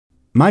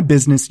My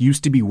business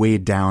used to be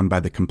weighed down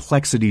by the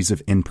complexities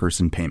of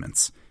in-person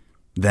payments.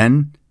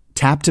 Then,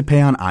 Tap to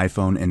Pay on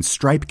iPhone and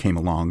Stripe came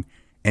along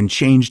and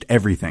changed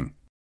everything.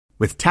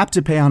 With Tap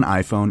to Pay on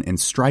iPhone and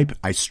Stripe,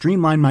 I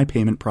streamlined my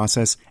payment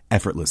process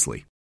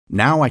effortlessly.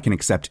 Now I can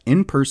accept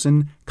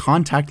in-person,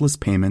 contactless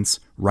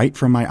payments right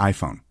from my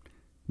iPhone.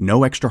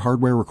 No extra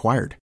hardware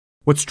required.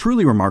 What's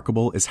truly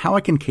remarkable is how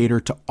I can cater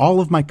to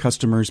all of my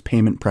customers'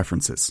 payment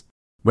preferences.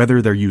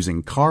 Whether they're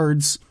using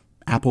cards,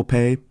 Apple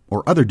Pay,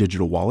 or other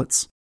digital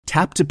wallets,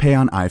 Tap to Pay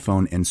on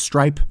iPhone and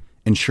Stripe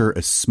ensure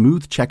a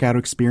smooth checkout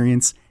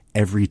experience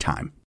every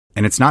time.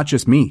 And it's not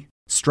just me.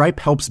 Stripe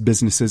helps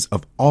businesses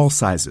of all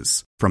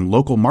sizes, from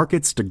local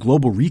markets to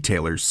global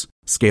retailers,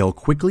 scale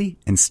quickly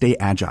and stay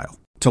agile.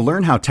 To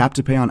learn how Tap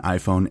to Pay on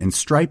iPhone and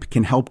Stripe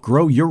can help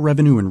grow your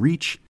revenue and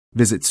reach,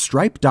 visit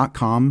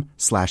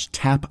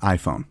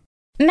stripe.com/tapiphone.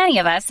 Many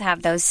of us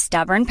have those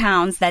stubborn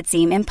pounds that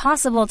seem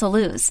impossible to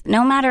lose,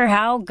 no matter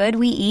how good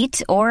we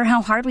eat or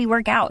how hard we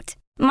work out.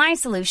 My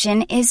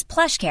solution is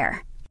PlushCare.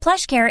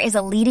 PlushCare is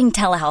a leading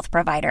telehealth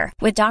provider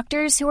with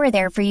doctors who are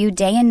there for you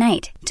day and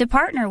night to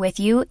partner with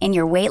you in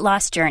your weight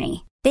loss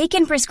journey. They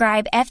can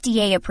prescribe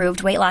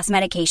FDA-approved weight loss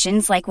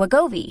medications like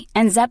Wegovy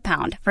and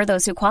Zepbound for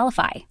those who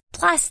qualify.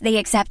 Plus, they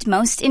accept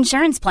most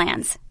insurance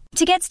plans.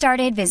 To get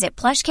started, visit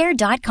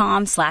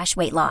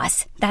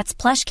plushcare.com/weightloss. That's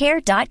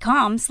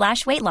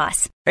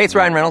plushcare.com/weightloss. Hey, it's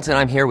Ryan Reynolds, and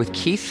I'm here with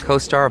Keith,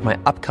 co-star of my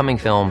upcoming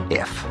film,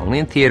 If, only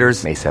in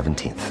theaters May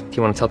 17th. Do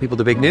you want to tell people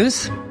the big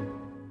news?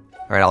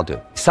 All right, I'll do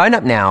it. Sign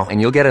up now and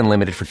you'll get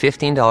unlimited for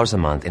 $15 a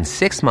month and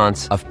 6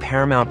 months of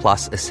Paramount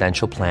Plus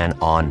Essential Plan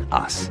on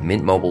us.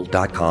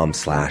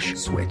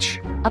 MintMobile.com/switch.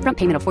 Upfront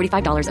payment of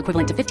 $45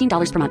 equivalent to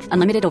 $15 per month.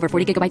 Unlimited over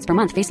 40 gigabytes per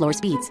month. Face lower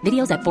speeds.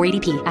 Videos at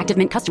 480p. Active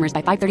Mint customers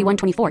by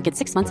 531.24 get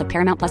 6 months of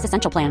Paramount Plus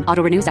Essential Plan.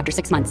 Auto renews after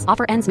 6 months.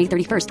 Offer ends May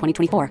 31st,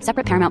 2024.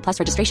 Separate Paramount Plus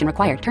registration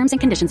required. Terms and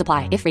conditions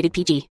apply if rated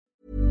PG.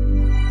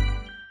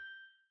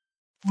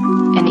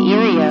 An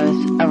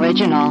Erios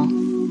original.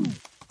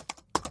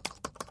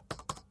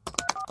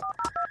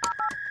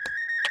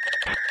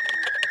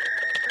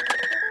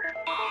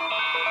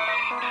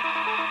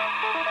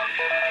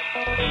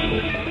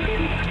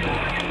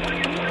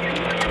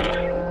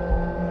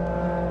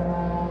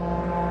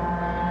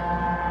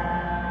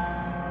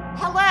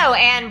 Hello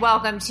and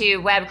welcome to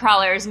Web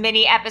Crawlers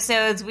mini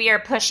episodes. We are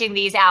pushing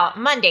these out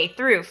Monday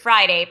through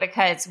Friday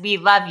because we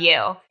love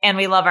you and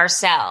we love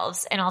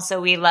ourselves and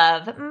also we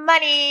love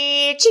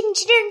money. Ching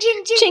ching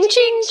ching ching ching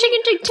ching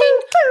ching ching ching.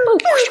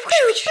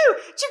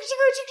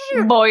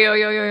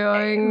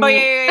 Boing.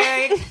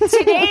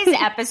 Today's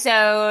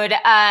episode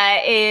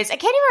is, I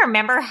can't even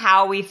remember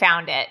how we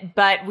found it,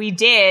 but we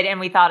did and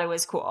we thought it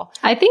was cool.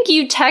 I think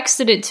you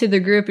texted it to the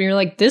group and you're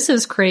like, this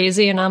is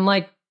crazy. And I'm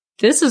like,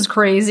 this is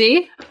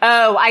crazy.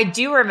 Oh, I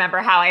do remember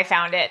how I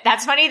found it.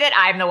 That's funny that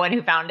I'm the one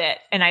who found it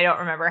and I don't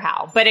remember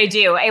how, but I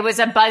do. It was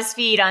a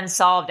BuzzFeed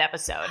Unsolved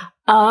episode.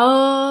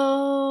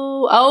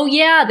 Oh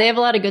yeah. They have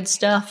a lot of good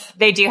stuff.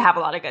 They do have a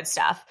lot of good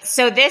stuff.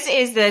 So this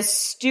is the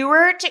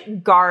Stuart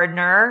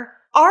Gardner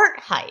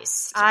art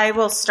heist. I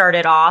will start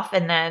it off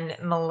and then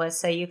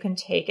Melissa, you can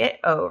take it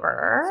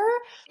over.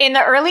 In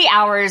the early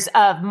hours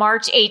of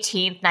March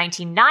 18th,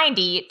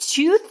 1990,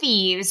 two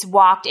thieves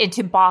walked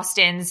into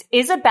Boston's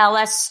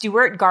Isabella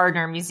Stewart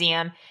Gardner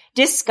Museum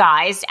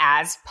disguised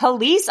as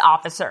police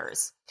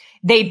officers.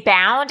 They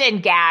bound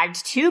and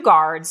gagged two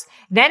guards,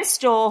 then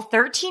stole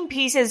 13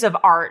 pieces of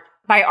art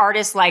by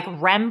artists like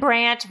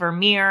Rembrandt,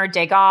 Vermeer,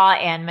 Degas,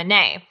 and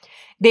Manet.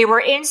 They were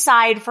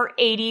inside for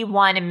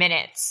 81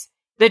 minutes.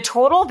 The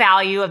total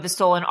value of the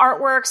stolen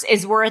artworks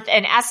is worth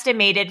an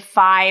estimated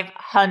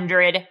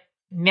 $500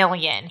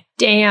 million.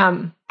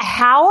 Damn.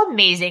 How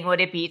amazing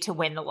would it be to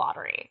win the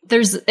lottery?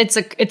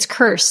 It's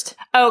cursed.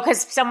 Oh,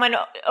 because someone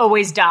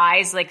always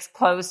dies, like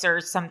close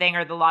or something,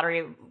 or the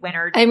lottery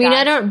winner I mean,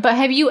 dies. but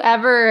have you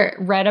ever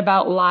read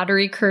about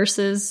lottery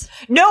curses?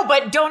 No,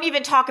 but don't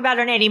even talk about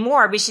it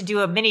anymore. We should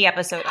do a mini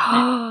episode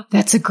on it.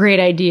 That's a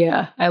great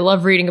idea. I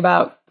love reading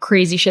about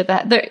crazy shit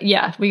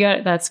we got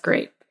it. That's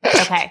great.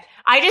 Okay.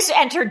 I just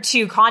entered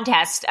two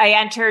contests. I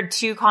entered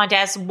two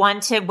contests,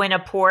 one to win a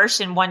Porsche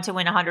and one to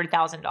win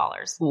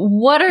 $100,000.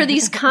 What are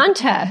these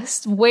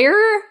contests?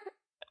 Where?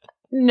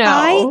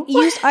 No.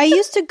 I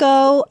used to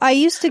go,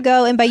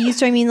 and by used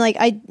to I mean like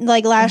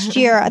last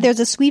year, there's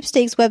a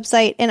sweepstakes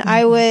website and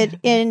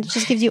and it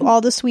just gives you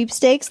all the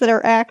sweepstakes that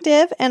are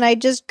active and I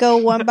just go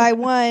one by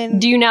one.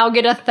 Do you now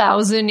get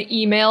 1,000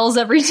 emails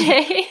every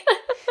day?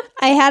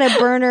 I had a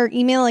burner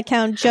email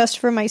account just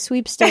for my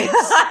sweepstakes.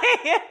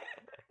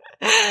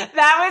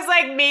 That was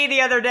like me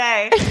the other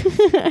day.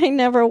 I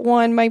never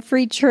won my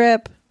free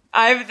trip.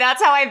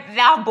 That's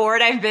how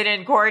bored I've been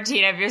in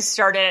quarantine. I've just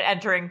started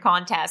entering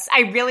contests.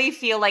 I really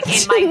feel like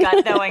in my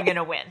gut though I'm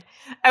gonna win.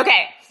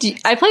 Okay. Do you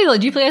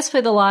guys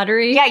play the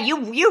lottery? Yeah,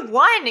 you've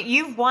won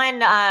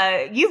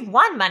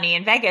money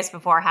in Vegas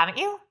before, haven't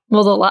you?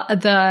 Well,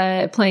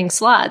 the playing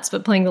slots,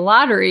 but playing the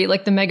lottery,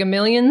 like the Mega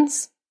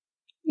Millions,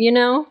 you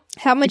know?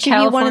 How much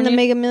have you won in the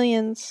Mega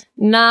Millions?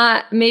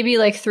 Not maybe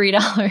like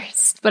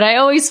 $3, but I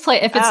always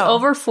play if it's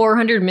over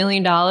 $400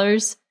 million.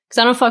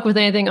 Because I don't fuck with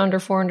anything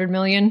under 400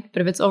 million,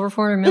 but if it's over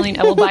 400 million,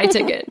 I will buy a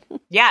ticket.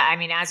 Yeah, I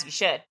mean, as you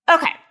should.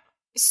 Okay.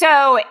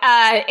 So,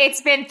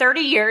 it's been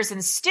 30 years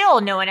and still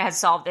no one has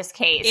solved this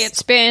case.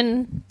 It's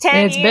been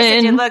 10 years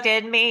since you looked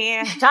at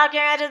me, talked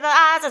your head to the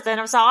eyes, I said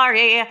I'm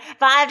sorry.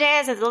 5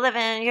 days since the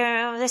living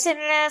room, the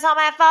sickness on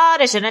my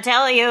fault, I shouldn't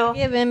tell you.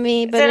 giving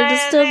me, but it'll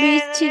still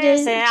be 2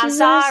 days. Say I'm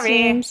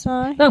sorry. I'm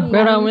sorry. Oh,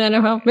 but I'm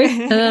gonna help me,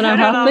 and then I'm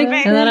helping,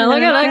 and then I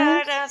look at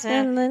like.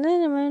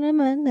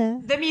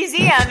 The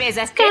museum is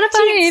a Kind of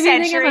funny 15th if you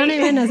think century. about it,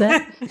 even knows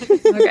that.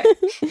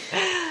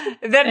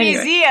 Okay. The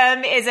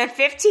museum is a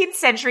 15th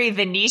century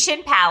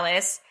Venetian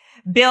palace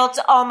built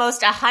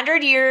almost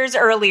 100 years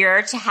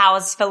earlier to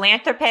house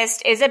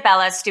philanthropist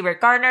Isabella Stewart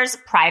Gardner's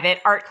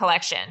private art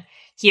collection.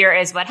 Here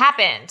is what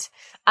happened.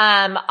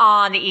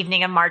 On the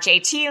evening of March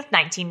 18th,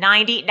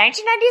 1990.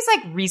 1990 is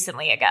like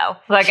recently ago.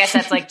 Well, I guess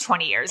that's like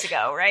 20 years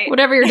ago, right?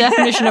 Whatever your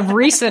definition of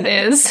recent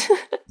is.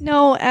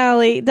 No,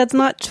 Allie, that's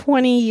not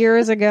 20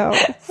 years ago.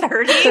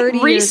 30? 30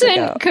 years Recent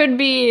ago. could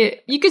be,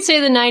 you could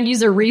say the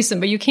 90s are recent,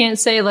 but you can't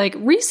say like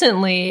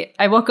recently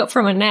I woke up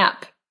from a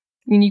nap. I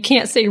mean, you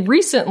can't say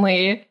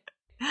recently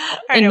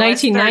in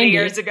 1990. 30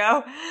 years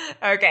ago.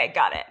 Okay,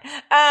 got it.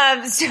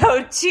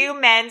 So 2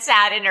 men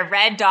sat in a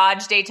red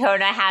Dodge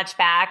Daytona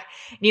hatchback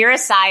near a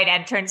side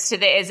entrance to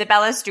the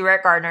Isabella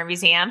Stewart Gardner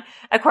Museum,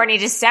 according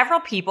to several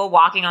people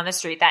walking on the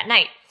street that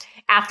night.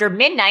 After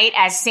midnight,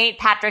 as St.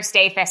 Patrick's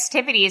Day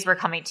festivities were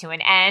coming to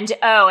an end.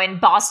 Oh, and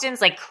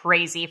Boston's like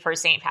crazy for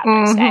St.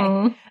 Patrick's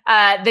Day.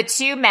 The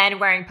 2 men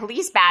wearing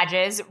police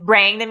badges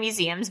rang the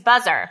museum's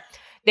buzzer.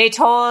 They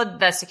told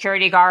the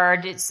security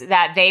guards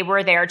that they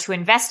were there to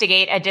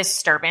investigate a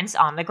disturbance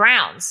on the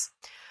grounds.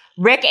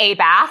 Rick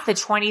Abath, the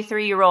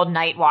 23-year-old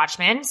night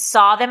watchman,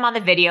 saw them on the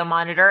video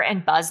monitor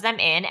and buzzed them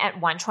in at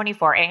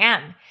 1:24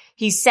 a.m.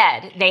 He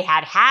said they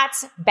had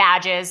hats,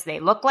 badges, they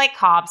looked like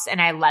cops,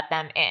 and I let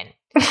them in.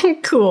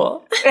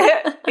 Cool.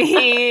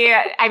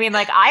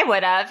 I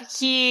would have.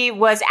 He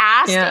was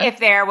asked if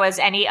there was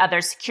any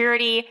other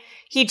security.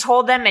 He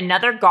told them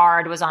another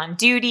guard was on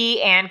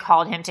duty and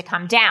called him to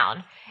come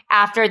down.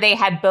 After they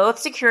had both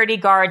security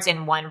guards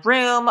in one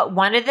room,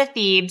 one of the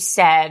thieves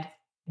said,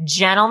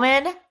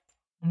 "Gentlemen,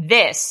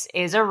 this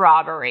is a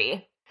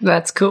robbery."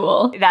 That's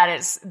cool.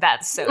 That's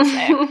so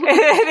sick.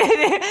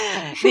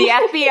 The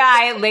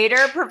FBI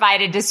later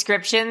provided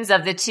descriptions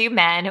of the 2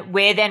 men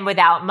with and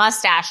without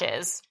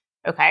mustaches.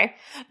 Okay.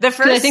 The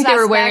first I think they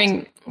were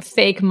wearing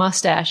fake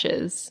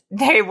mustaches.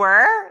 They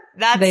were?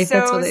 That's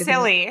so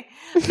silly.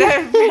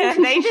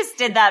 They just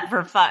did that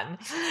for fun.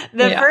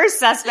 The first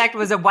suspect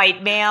was a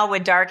white male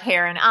with dark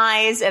hair and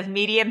eyes of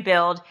medium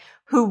build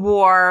who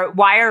wore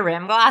wire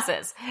rim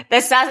glasses.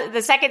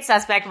 The second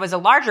suspect was a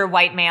larger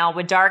white male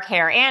with dark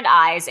hair and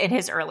eyes in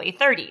his early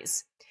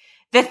 30s.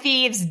 The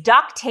thieves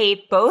duct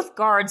taped both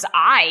guards'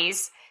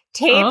 eyes,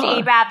 taped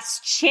Abath's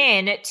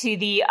chin to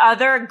the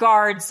other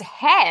guard's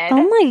head.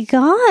 Oh my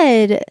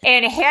God.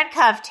 And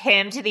handcuffed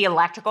him to the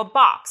electrical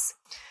box.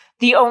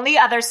 The only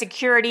other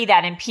security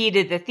that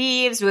impeded the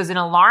thieves was an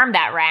alarm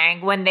that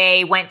rang when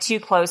they went too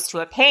close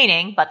to a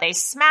painting, but they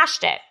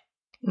smashed it.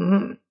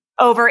 Mm-hmm.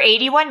 Over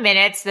 81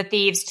 minutes, the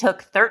thieves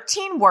took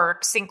 13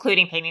 works,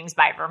 including paintings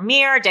by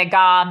Vermeer,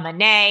 Degas,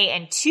 Monet,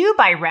 and 2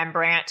 by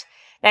Rembrandt,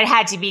 that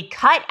had to be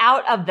cut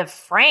out of the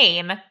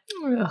frame.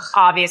 Ugh.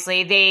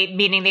 Obviously,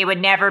 meaning they would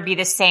never be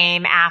the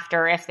same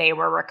after if they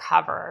were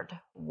recovered.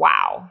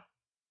 Wow.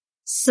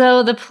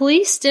 So the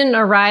police didn't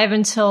arrive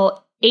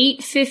until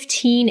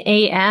 8:15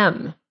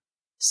 a.m.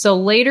 So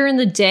later in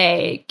the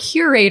day,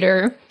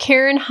 curator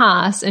Karen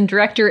Haas and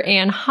director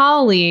Anne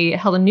Hawley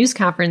held a news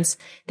conference.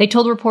 They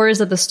told reporters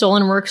that the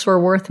stolen works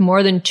were worth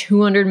more than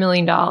 $200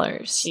 million.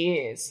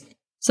 Jeez.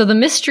 So the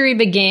mystery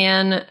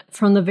began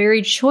from the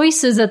very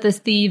choices that the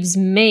thieves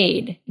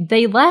made.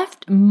 They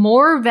left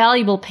more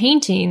valuable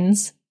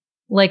paintings,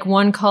 like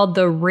one called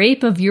The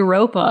Rape of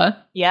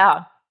Europa.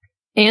 Yeah.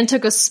 And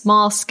took a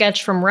small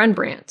sketch from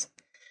Rembrandt.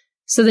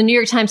 So the New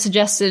York Times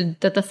suggested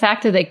that the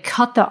fact that they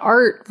cut the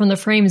art from the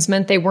frames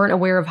meant they weren't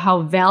aware of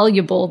how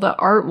valuable the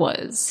art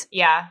was.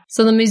 Yeah.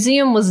 So the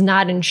museum was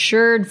not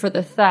insured for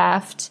the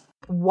theft.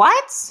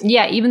 What?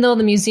 Yeah, even though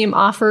the museum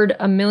offered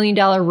 $1 million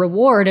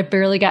reward, it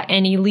barely got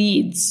any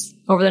leads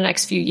over the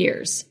next few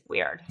years.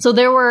 Weird. So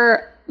there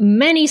were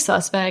many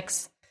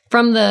suspects,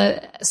 from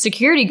the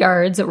security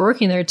guards that were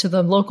working there to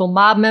the local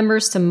mob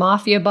members to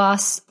mafia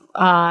boss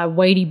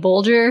Whitey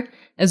Bulger,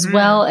 as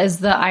well as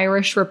the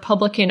Irish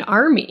Republican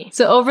Army.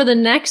 So over the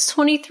next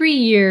 23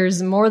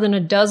 years, more than a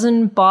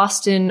dozen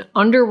Boston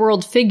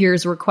underworld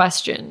figures were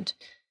questioned.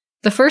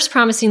 The first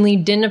promising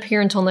lead didn't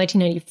appear until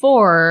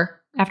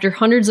 1994, after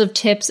hundreds of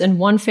tips and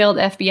one failed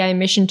FBI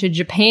mission to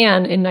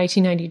Japan in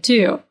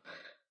 1992.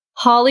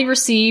 Hawley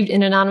received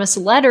an anonymous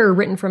letter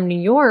written from New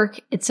York.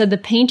 It said the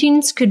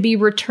paintings could be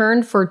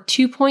returned for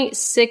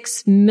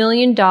 $2.6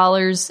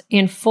 million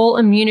and full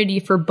immunity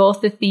for both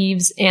the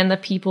thieves and the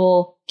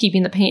people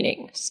keeping the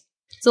paintings.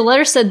 So the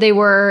letter said they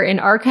were in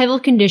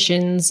archival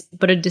conditions,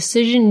 but a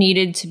decision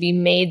needed to be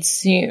made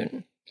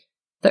soon.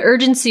 The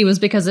urgency was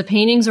because the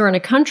paintings were in a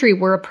country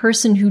where a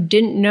person who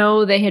didn't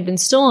know they had been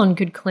stolen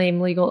could claim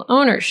legal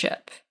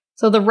ownership.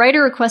 So the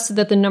writer requested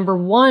that the number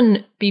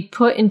 1 be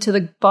put into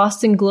the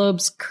Boston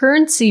Globe's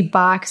currency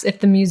box if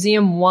the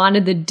museum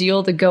wanted the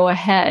deal to go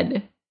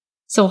ahead.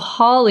 So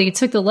Hawley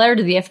took the letter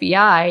to the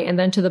FBI and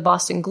then to the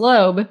Boston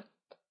Globe,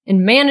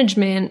 and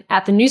management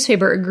at the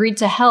newspaper agreed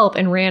to help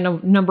and ran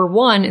a number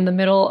 1 in the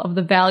middle of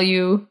the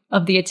value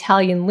of the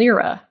Italian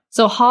lira.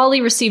 So Hawley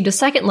received a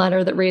second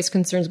letter that raised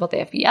concerns about the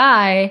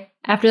FBI.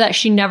 After that,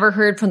 she never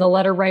heard from the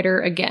letter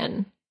writer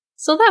again.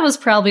 So that was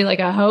probably like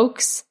a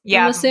hoax.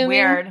 Yeah, I'm assuming.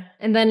 weird.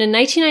 And then in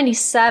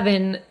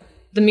 1997,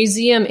 the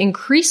museum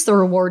increased the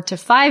reward to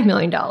 $5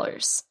 million.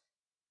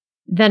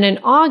 Then in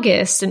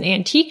August, an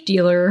antique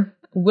dealer,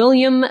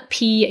 William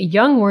P.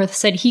 Youngworth,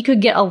 said he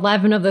could get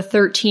 11 of the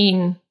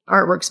 13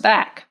 artworks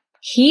back.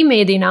 He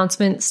made the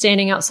announcement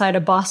standing outside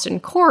a Boston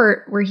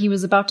court where he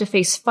was about to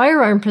face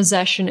firearm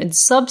possession and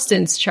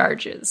substance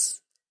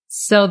charges.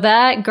 So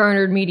that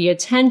garnered media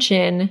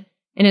attention.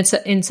 And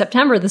in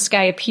September, this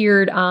guy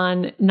appeared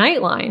on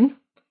Nightline,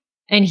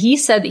 and he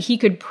said that he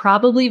could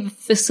probably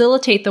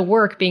facilitate the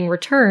work being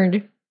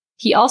returned.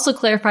 He also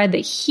clarified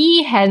that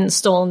he hadn't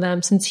stolen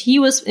them since he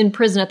was in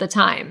prison at the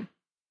time.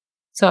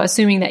 So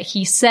assuming that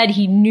he said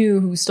he knew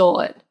who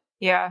stole it.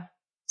 Yeah.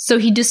 So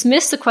he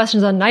dismissed the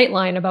questions on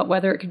Nightline about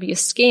whether it could be a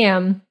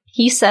scam.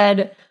 He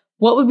said,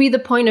 "What would be the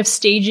point of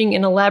staging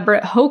an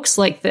elaborate hoax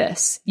like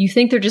this? You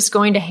think they're just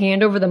going to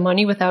hand over the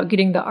money without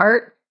getting the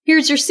art?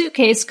 Here's your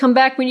suitcase, come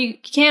back when you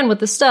can with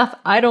the stuff."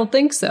 I don't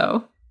think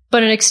so.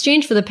 But in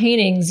exchange for the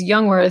paintings,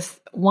 Youngworth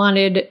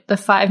wanted the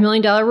 $5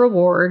 million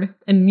reward,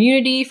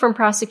 immunity from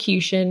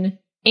prosecution,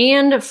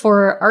 and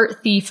for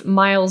art thief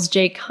Miles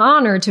J.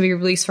 Connor to be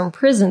released from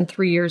prison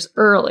 3 years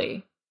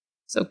early.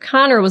 So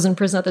Connor was in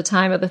prison at the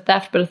time of the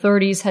theft, but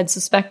authorities had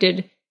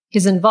suspected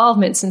his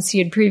involvement since he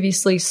had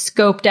previously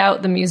scoped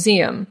out the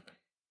museum.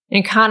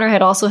 And Connor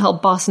had also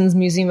helped Boston's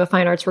Museum of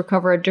Fine Arts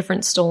recover a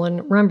different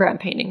stolen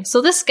Rembrandt painting.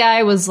 So this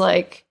guy was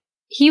like,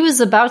 he was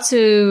about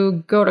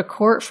to go to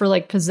court for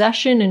like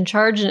possession and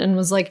charge and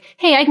was like,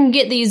 "Hey, I can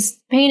get these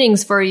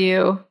paintings for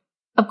you."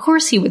 Of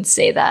course he would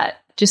say that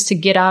just to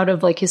get out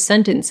of like his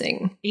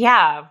sentencing.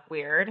 Yeah,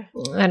 weird.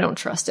 I don't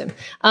trust him.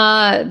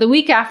 The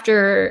week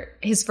after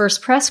his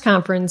first press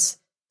conference,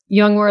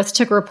 Youngworth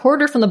took a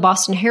reporter from the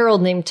Boston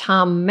Herald named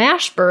Tom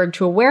Mashberg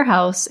to a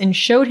warehouse and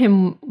showed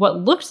him what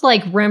looked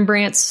like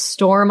Rembrandt's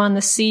Storm on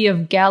the Sea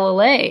of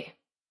Galilee.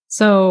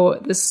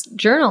 So this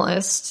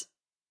journalist,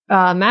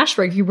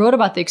 Mashberg, he wrote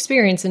about the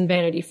experience in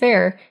Vanity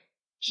Fair.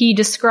 He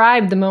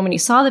described the moment he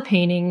saw the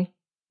painting,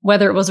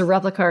 whether it was a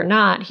replica or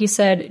not. He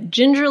said,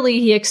 "Gingerly,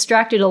 he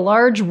extracted a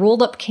large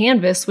rolled-up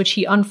canvas, which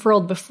he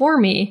unfurled before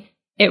me.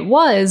 It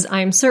was,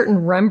 I am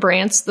certain,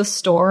 Rembrandt's The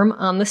Storm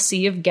on the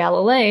Sea of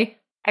Galilee."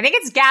 I think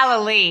it's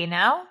Galilee,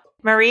 no?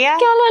 Maria?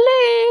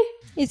 Galilee!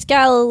 It's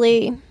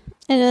Galilee. And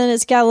then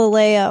it's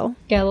Galileo.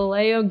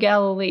 Galileo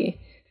Galilei.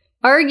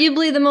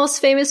 Arguably the most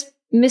famous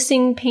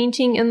missing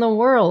painting in the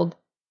world.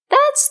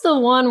 That's the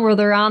one where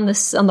they're on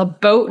the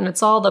boat and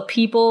it's all the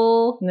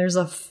people and there's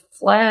a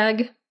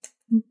flag.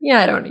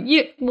 Yeah, I don't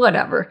know.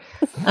 Whatever.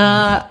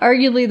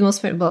 Arguably the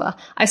most famous. Blah.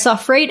 I saw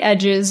frayed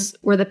edges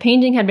where the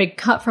painting had been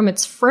cut from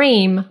its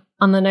frame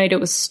on the night it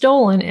was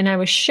stolen, and I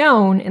was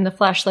shown in the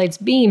flashlight's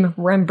beam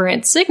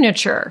Rembrandt's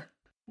signature.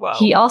 Whoa.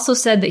 He also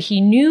said that he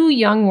knew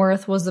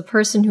Youngworth was the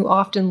person who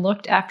often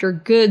looked after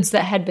goods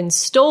that had been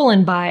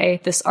stolen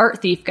by this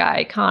art thief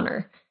guy,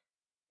 Connor.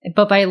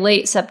 But by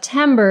late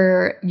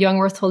September,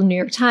 Youngworth told the New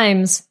York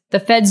Times,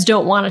 the feds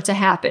don't want it to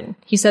happen.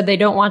 He said they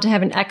don't want to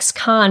have an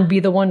ex-con be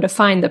the one to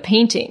find the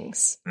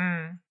paintings.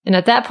 And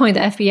at that point,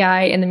 the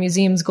FBI and the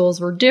museum's goals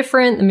were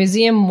different. The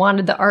museum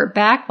wanted the art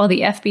back, while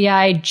the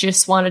FBI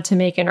just wanted to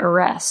make an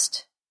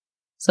arrest.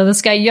 So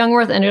this guy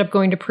Youngworth ended up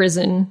going to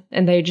prison,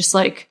 and they just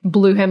like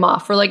blew him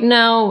off. We're like,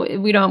 "No,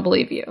 we don't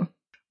believe you."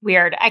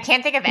 Weird. I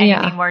can't think of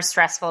anything more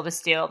stressful to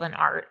steal than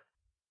art.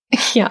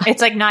 Yeah.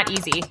 It's like not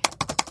easy.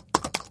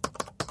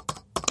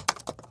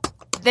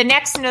 The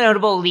next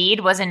notable lead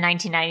was in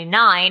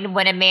 1999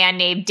 when a man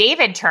named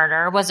David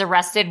Turner was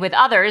arrested with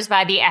others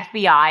by the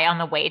FBI on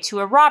the way to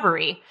a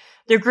robbery.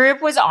 The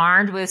group was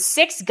armed with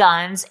 6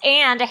 guns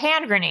and a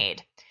hand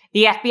grenade.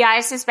 The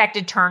FBI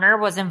suspected Turner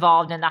was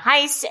involved in the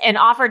heist and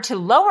offered to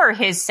lower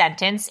his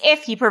sentence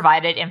if he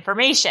provided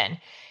information.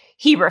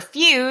 He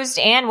refused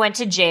and went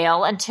to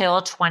jail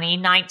until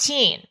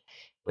 2019,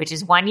 which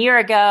is 1 year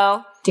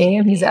ago.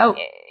 Damn, he's out.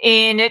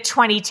 In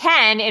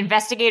 2010,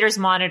 investigators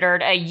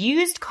monitored a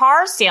used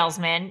car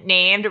salesman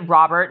named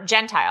Robert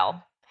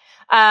Gentile.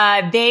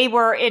 They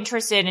were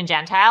interested in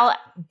Gentile.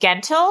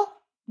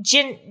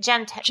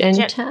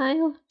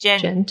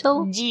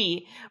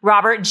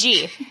 Robert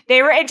G.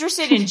 They were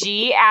interested in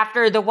G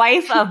after the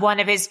wife of one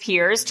of his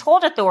peers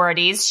told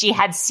authorities she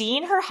had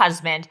seen her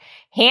husband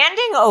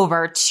handing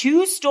over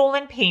 2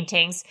 stolen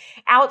paintings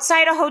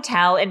outside a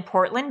hotel in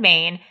Portland,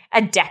 Maine,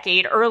 a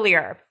decade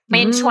earlier.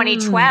 In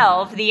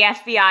 2012, the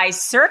FBI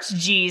searched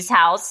G's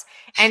house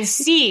and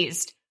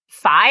seized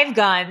 5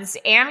 guns,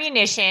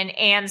 ammunition,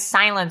 and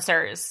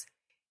silencers.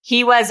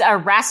 He was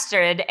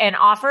arrested and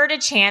offered a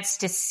chance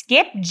to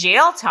skip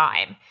jail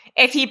time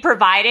if he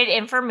provided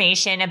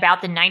information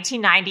about the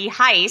 1990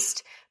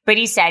 heist, but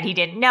he said he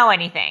didn't know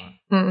anything.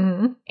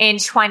 Mm-hmm. In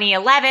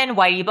 2011,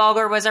 Whitey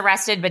Bulger was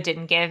arrested but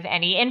didn't give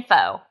any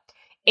info.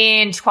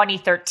 In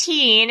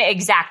 2013,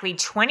 exactly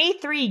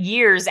 23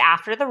 years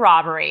after the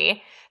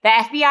robbery, the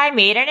FBI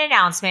made an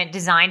announcement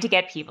designed to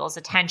get people's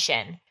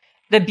attention.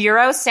 The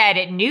Bureau said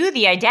it knew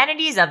the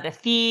identities of the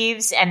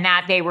thieves and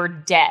that they were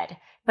dead,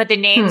 but the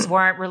names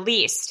weren't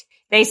released.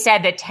 They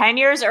said that 10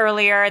 years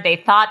earlier, they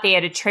thought they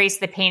had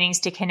traced the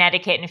paintings to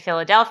Connecticut and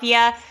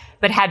Philadelphia,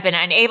 but had been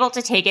unable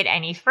to take it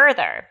any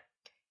further.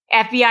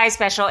 FBI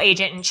Special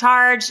Agent in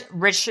Charge,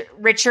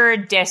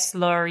 Richard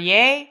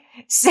Deslauriers,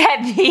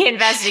 said the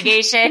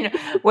investigation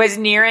was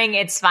nearing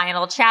its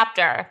final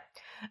chapter.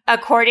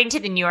 According to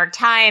the New York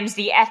Times,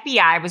 the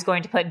FBI was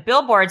going to put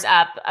billboards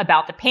up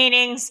about the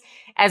paintings,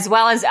 as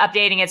well as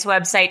updating its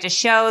website to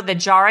show the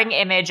jarring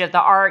image of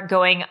the art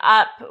going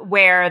up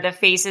where the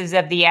faces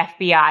of the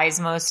FBI's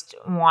most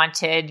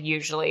wanted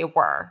usually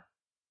were.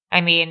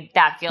 I mean,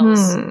 that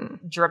feels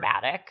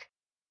dramatic.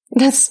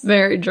 That's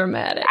very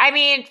dramatic. I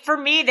mean, for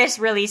me, this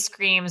really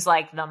screams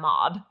like the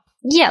mob.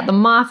 Yeah, the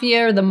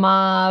mafia or the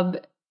mob.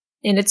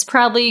 And it's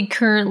probably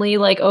currently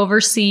like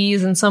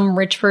overseas in some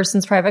rich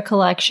person's private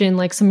collection,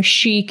 like some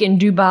sheik in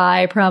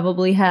Dubai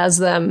probably has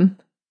them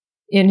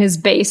in his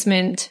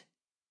basement.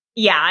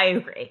 Yeah, I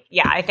agree.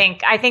 Yeah, I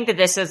think that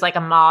this is like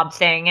a mob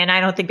thing, and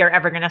I don't think they're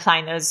ever going to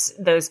find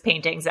those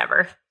paintings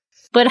ever.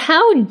 But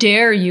how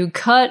dare you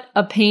cut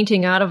a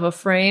painting out of a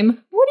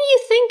frame? What are you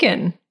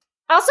thinking?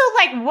 Also,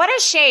 like, what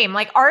a shame.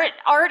 Like, art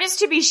is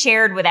to be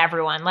shared with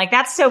everyone. Like,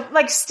 that's so,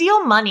 like,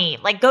 steal money.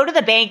 Like, go to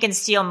the bank and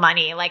steal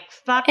money. Like,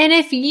 fuck. And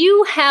if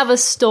you have a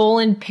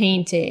stolen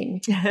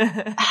painting,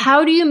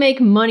 how do you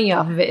make money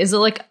off of it? Is it,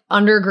 like,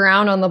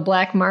 underground on the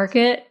black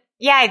market?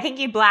 Yeah, I think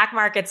you black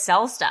market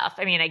sell stuff.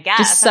 I mean, I guess.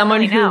 Just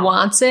someone who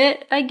wants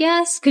it, I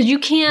guess? Because you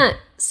can't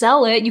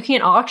sell it. You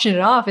can't auction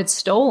it off. It's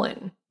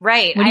stolen.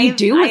 Right. What do you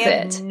do with it?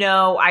 I have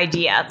no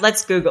idea.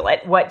 Let's Google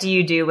it. What do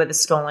you do with a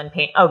stolen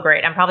paint? Oh,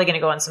 great. I'm probably going to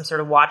go on some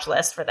sort of watch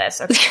list for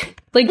this. Okay.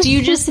 Like, do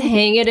you just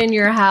hang it in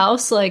your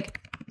house? Like,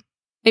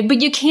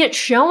 but you can't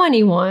show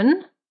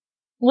anyone.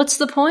 What's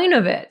the point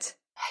of it?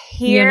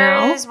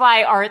 Here's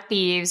why art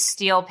thieves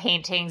steal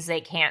paintings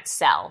they can't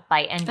sell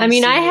by NBC I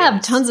mean, I News.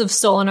 have tons of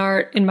stolen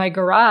art in my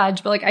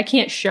garage, but like, I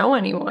can't show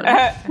anyone.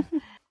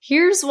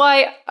 Here's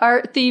why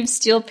art thieves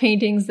steal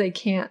paintings they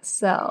can't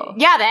sell.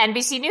 Yeah, the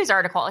NBC News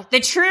article. The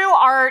true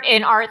art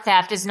in art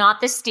theft is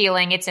not the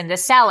stealing, it's in the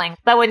selling.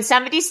 But when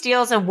somebody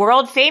steals a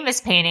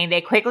world-famous painting,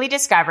 they quickly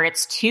discover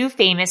it's too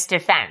famous to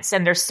fence,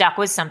 and they're stuck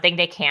with something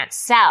they can't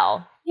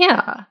sell.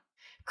 Yeah.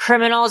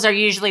 Criminals are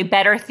usually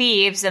better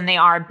thieves than they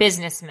are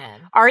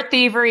businessmen. Art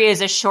thievery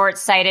is a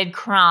short-sighted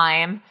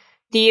crime.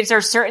 Thieves are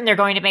certain they're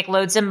going to make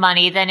loads of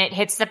money, then it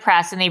hits the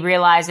press and they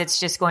realize it's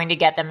just going to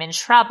get them in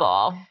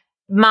trouble.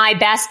 My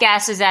best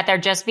guess is that they're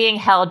just being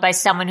held by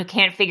someone who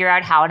can't figure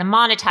out how to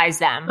monetize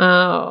them.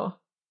 Oh,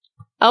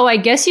 I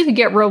guess you could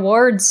get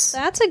rewards.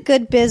 That's a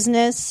good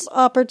business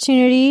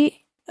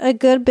opportunity. A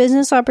good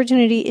business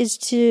opportunity is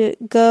to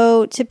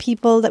go to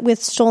people that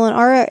with stolen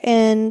art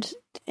and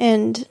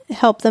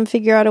help them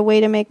figure out a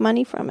way to make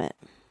money from it.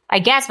 I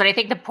guess, but I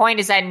think the point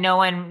is that no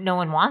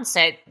one wants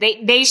it.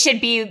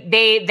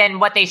 Then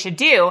what they should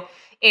do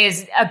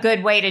is a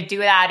good way to do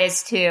that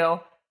is to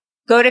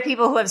go to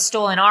people who have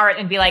stolen art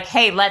and be like,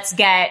 hey, let's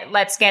get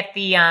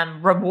the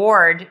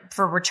reward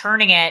for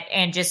returning it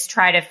and just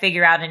try to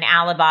figure out an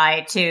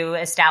alibi to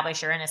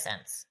establish your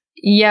innocence.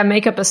 Yeah,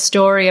 make up a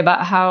story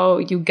about how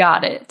you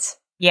got it.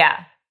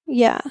 Yeah.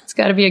 Yeah. It's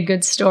got to be a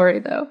good story,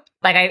 though.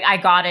 Like, I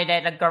got it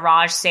at a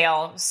garage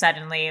sale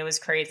suddenly. It was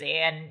crazy,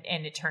 and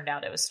it turned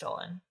out it was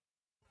stolen.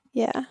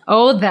 Yeah.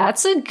 Oh,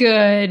 that's a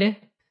good...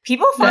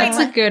 People find...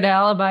 That's a good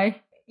alibi.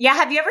 Yeah,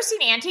 have you ever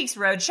seen Antiques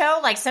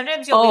Roadshow? Like,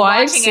 sometimes you'll be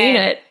watching I've seen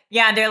it.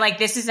 Yeah, and they're like,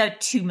 this is a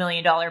 $2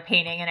 million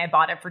painting, and I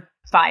bought it for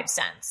 5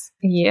 cents.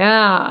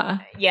 Yeah.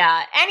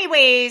 Yeah.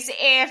 Anyways,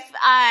 if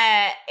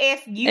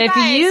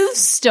you've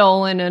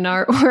stolen an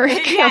artwork,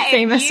 a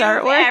famous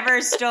artwork,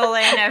 ever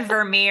stolen a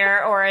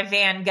Vermeer or a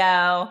Van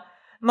Gogh,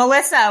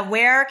 Melissa,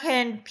 where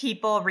can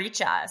people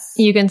reach us?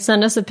 You can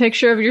send us a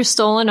picture of your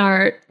stolen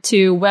art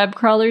to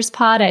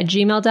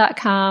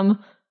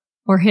webcrawlerspod@gmail.com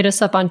or hit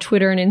us up on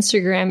Twitter and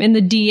Instagram in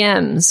the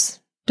DMs.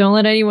 Don't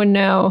let anyone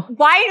know.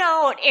 Why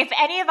don't, if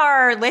any of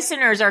our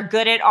listeners are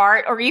good at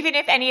art, or even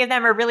if any of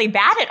them are really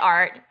bad at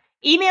art,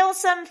 email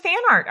some fan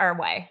art our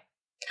way.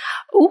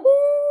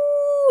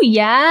 Ooh,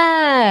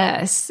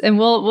 yes. And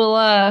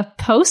we'll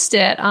post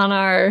it on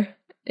our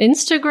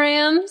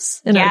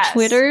Instagrams and our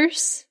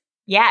Twitters.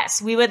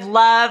 Yes, we would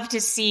love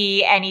to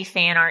see any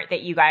fan art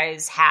that you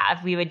guys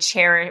have. We would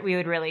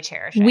really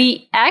cherish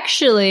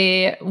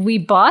it. We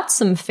bought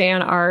some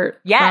fan art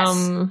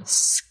from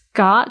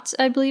Scott,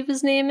 I believe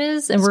his name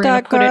is, and we're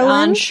going to put it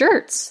on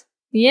shirts.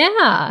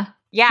 Yeah.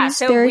 Yeah, He's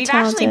so very we've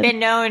talented. actually been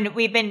known,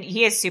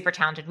 he is super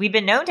talented. We've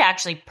been known to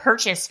actually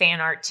purchase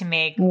fan art to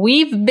make.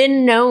 We've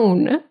been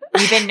known.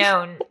 we've been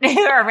known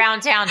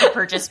around town to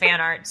purchase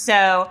fan art.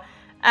 So,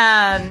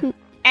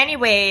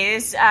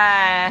 anyways,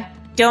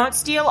 don't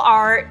steal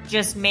art.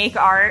 Just make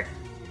art.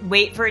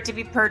 Wait for it to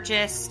be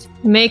purchased.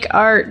 Make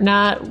art,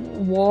 not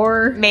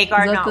war. Make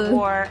art, not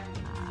war.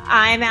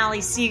 I'm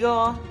Allie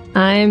Siegel.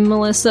 I'm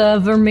Melissa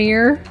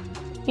Vermeer.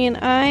 And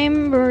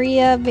I'm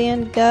Maria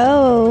Van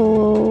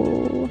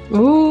Gogh.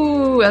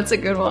 Ooh, that's a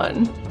good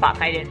one. Fuck,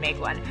 I didn't make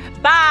one.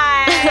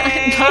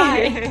 Bye!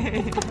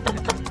 Bye.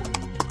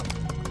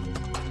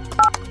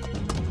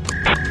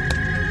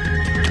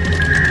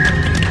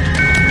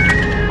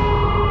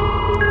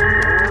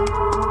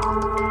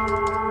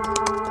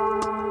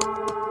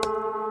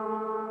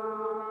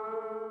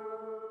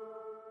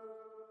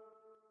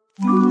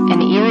 An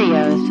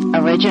Erios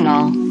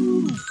original.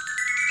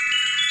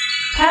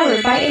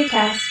 Powered by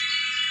Acast.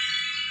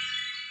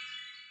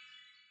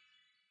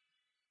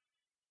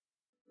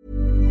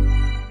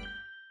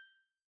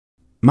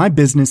 My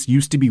business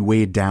used to be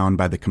weighed down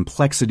by the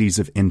complexities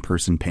of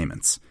in-person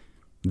payments.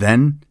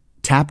 Then,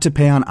 Tap to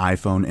Pay on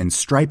iPhone and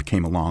Stripe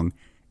came along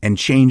and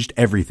changed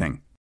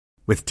everything.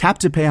 With Tap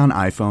to Pay on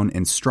iPhone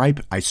and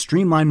Stripe, I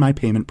streamlined my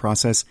payment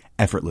process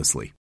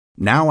effortlessly.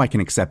 Now I can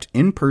accept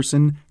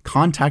in-person,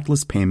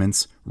 contactless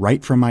payments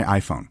right from my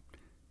iPhone.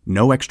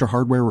 No extra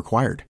hardware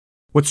required.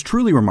 What's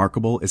truly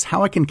remarkable is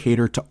how I can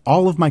cater to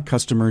all of my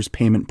customers'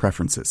 payment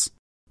preferences.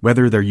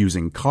 Whether they're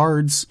using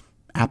cards,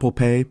 Apple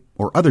Pay,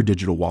 or other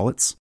digital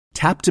wallets,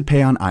 Tap to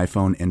Pay on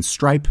iPhone and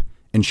Stripe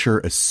ensure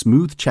a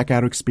smooth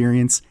checkout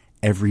experience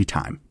every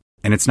time.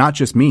 And it's not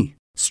just me.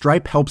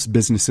 Stripe helps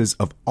businesses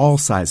of all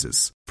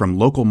sizes, from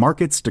local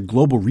markets to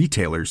global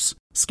retailers,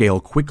 scale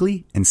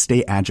quickly and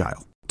stay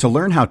agile. To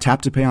learn how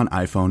Tap to Pay on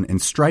iPhone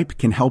and Stripe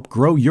can help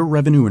grow your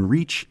revenue and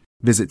reach,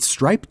 visit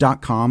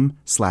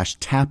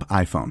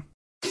stripe.com/tapiphone.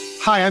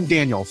 Hi, I'm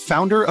Daniel,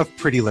 founder of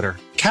Pretty Litter.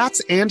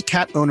 Cats and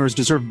cat owners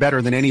deserve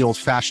better than any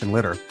old-fashioned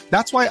litter.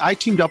 That's why I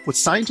teamed up with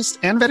scientists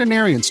and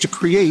veterinarians to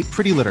create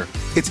Pretty Litter.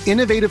 Its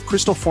innovative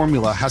crystal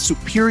formula has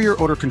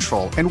superior odor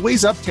control and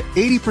weighs up to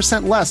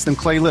 80% less than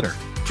clay litter.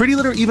 Pretty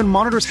Litter even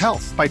monitors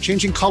health by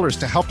changing colors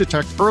to help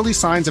detect early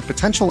signs of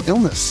potential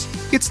illness.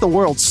 It's the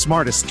world's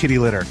smartest kitty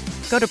litter.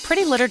 Go to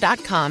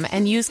prettylitter.com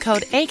and use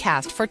code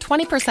ACAST for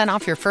 20%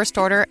 off your first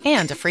order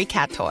and a free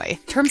cat toy.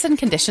 Terms and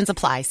conditions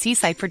apply. See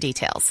site for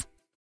details.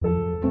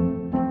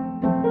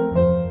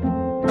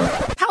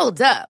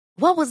 Hold up.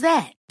 What was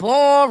that?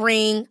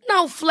 Boring.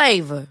 No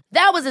flavor.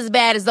 That was as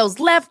bad as those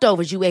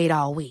leftovers you ate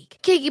all week.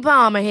 Keke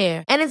Palmer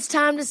here. And it's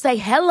time to say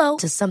hello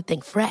to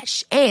something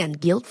fresh and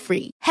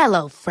guilt-free.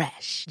 Hello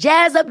Fresh.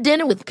 Jazz up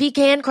dinner with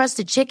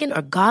pecan-crusted chicken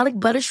or garlic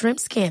butter shrimp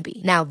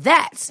scampi. Now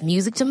that's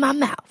music to my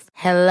mouth.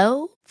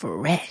 Hello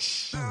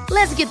Fresh.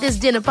 Let's get this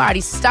dinner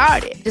party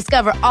started.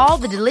 Discover all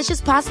the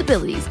delicious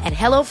possibilities at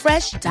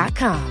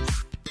HelloFresh.com.